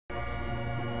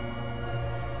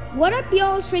What up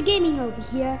y'all, Stray Gaming over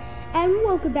here, and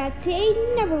welcome back to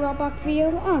another Roblox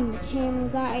video on the channel,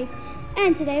 guys.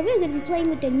 And today we're going to be playing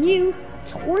with the new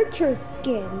torture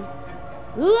skin.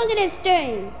 Look at this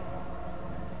thing!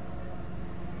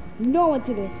 No one's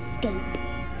going to escape.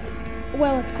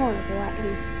 Well, it's carnival at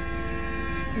least.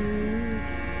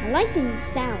 I like the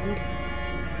sound.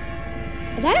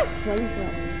 Is that a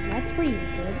flamethrower? That's pretty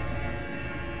good.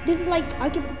 This is like, I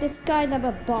can disguise as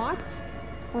a bot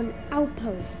on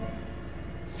Outpost.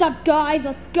 Sup guys,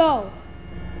 let's go.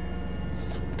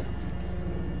 Sup guys.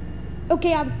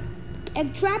 Okay, I have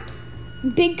egg traps,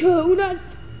 big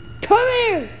kahunas, come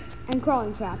here, and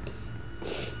crawling traps.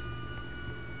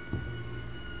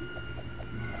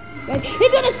 Guys,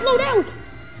 he's gonna slow down.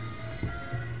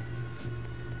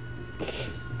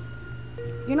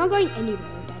 You're not going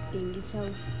anywhere with that thing, so I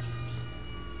see.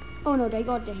 Oh no, they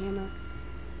got the hammer.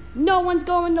 No one's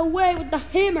going away with the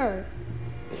hammer.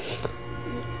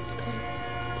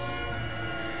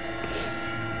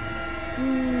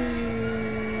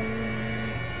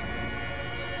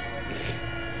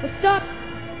 What's up?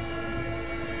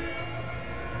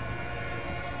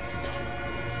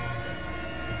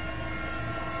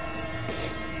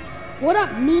 What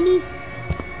up, Mimi?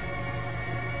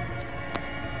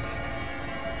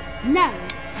 No.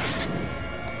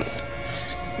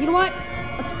 You know what?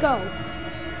 Let's go.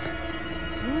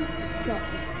 Let's go.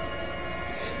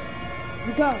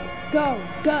 Go, go,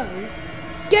 go.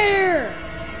 Get her!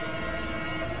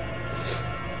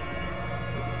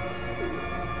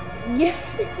 Yeah,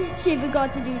 she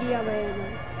forgot to do the other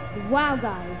hammer. Wow,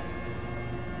 guys.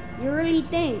 You really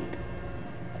think?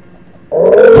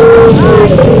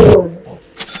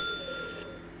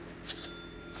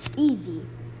 Easy.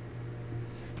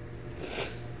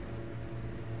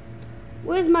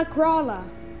 Where's my crawler?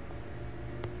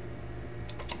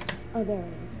 Oh, there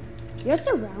it is. You're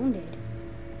surrounded.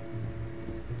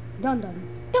 Dun dun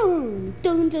dun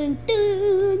dun dun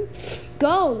dun.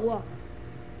 Go!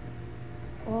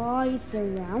 Oh, he's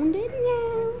surrounded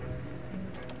now.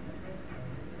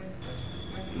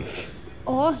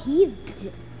 Oh, he's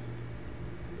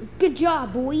good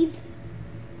job, boys.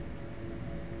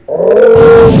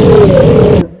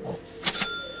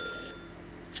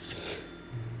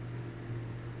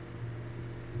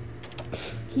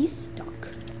 He's stuck.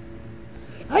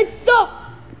 I saw.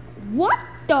 What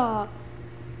the?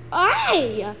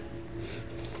 Hey!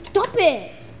 Stop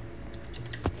it!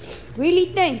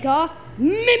 Really think, huh?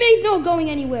 Mimi's not going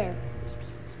anywhere.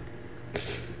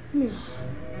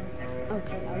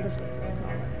 Okay, I'll just wait for the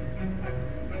crawler.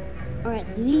 Or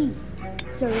at least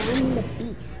surrounding the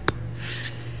beast.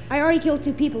 I already killed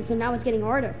 2 people, so now it's getting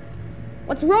harder.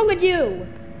 What's wrong with you?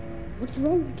 What's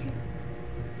wrong with you?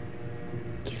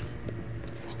 Get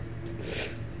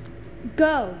up.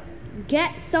 Go.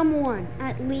 Get someone,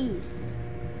 at least.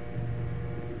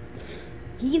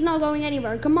 He's not going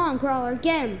anywhere. Come on, crawler.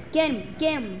 Get him. Get him.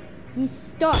 Get him. He's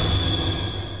stuck.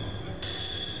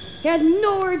 He has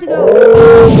nowhere to go.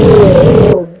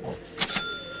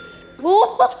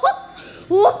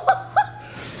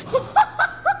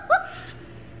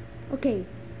 Okay.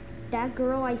 That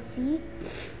girl I see.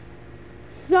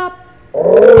 Sup?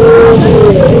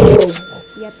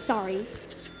 Yep, sorry.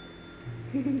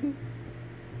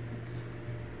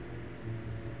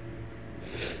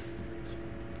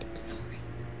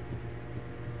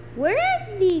 Where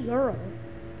is the girl?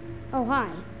 Oh, hi.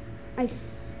 I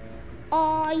see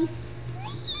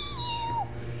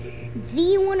you. Do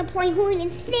you want to play hide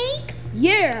and seek?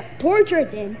 Yeah,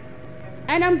 torture's in.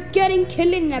 And I'm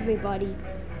killing everybody.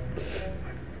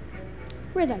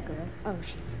 Where's that girl? Oh,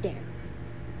 she's there.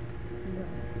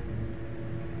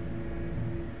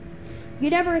 You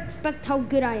never expect how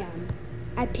good I am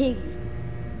at piggy.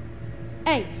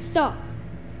 Hey, sup?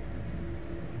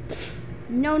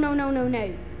 No.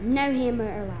 No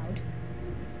hammer allowed.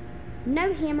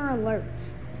 No hammer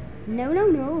alerts. No.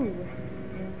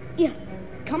 Yeah.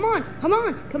 Come on.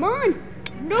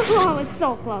 No, I was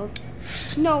so close.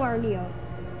 Nowhere near.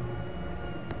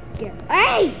 Get.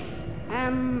 Hey!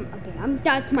 Okay,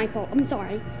 that's my fault. I'm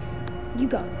sorry. You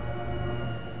go.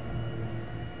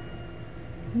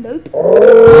 Nope.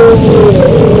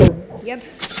 Yep,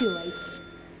 too late.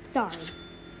 Sorry.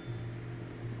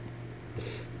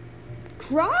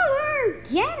 Crawler!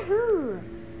 Get her!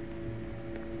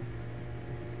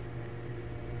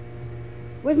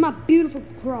 Where's my beautiful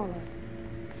crawler?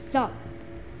 Sup?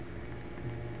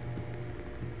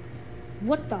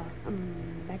 What the?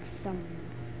 That's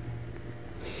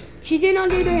She did not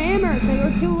do the hammer, so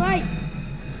you're too late.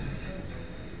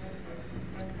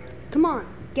 Come on,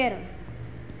 get her.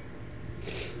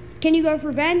 Can you go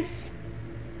for vents?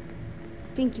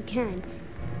 I think you can.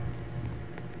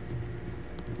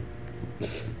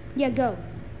 Yeah, go.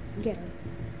 Get her.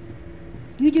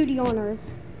 You do the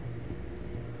honors.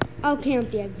 I'll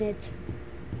count the exits.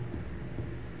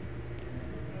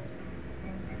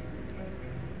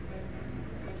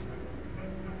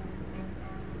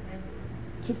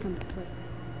 She's coming this way.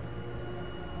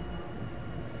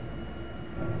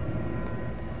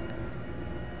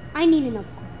 I need another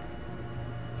call.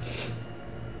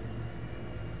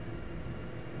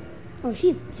 Oh,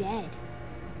 she's dead.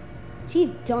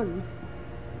 She's done.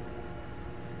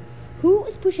 Who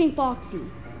is pushing Foxy?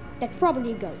 That's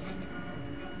probably a ghost.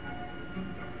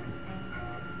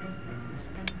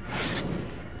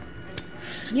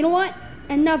 You know what?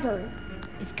 Another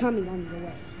is coming on the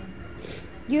way.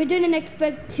 You didn't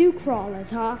expect 2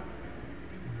 crawlers, huh?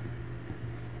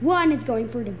 One is going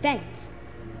for the vent.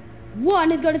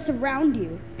 One is going to surround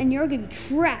you, and you're going to be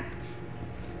trapped.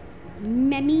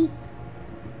 Memmy.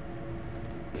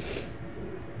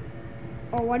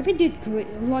 Or what if it did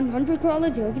 100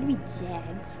 crawlers? You're going to be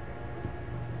dead.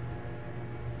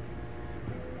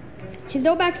 She's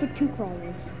no match for 2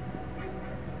 crawlers.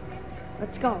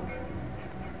 Let's go.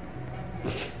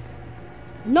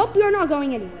 Nope, you're not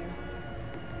going anywhere.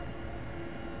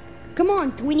 Come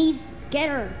on, twinnies, get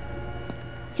her.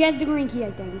 She has the green key,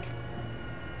 I think.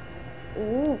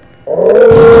 Oh.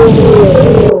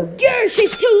 Yeah,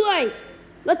 she's too late.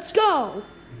 Let's go.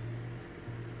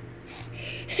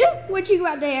 When she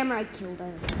grabbed the hammer, I killed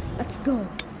her. Let's go.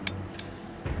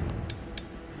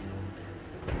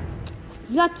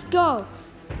 Let's go.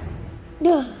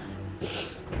 Ugh.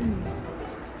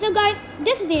 So guys,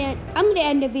 this is the end. I'm going to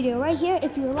end the video right here.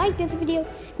 If you like this video,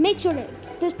 make sure to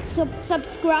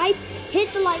subscribe,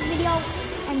 hit the like video,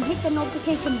 and hit the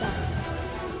notification bell.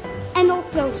 And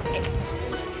also,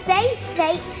 say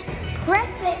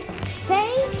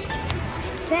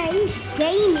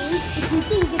gaming if you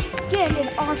think this skin is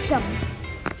awesome.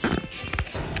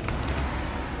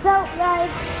 So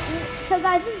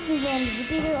guys, this is the end of the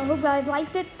video. I hope you guys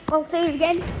liked it. I'll say it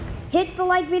again. Hit the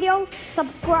like video,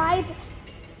 subscribe,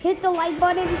 hit the like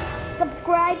button,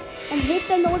 subscribe, and hit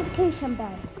the notification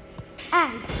bell.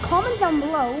 And comment down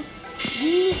below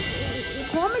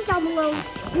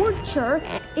torture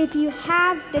if you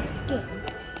have the skin.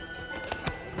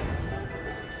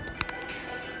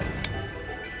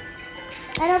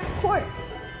 And of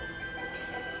course,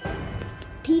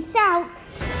 peace out.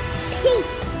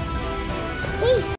 Peace.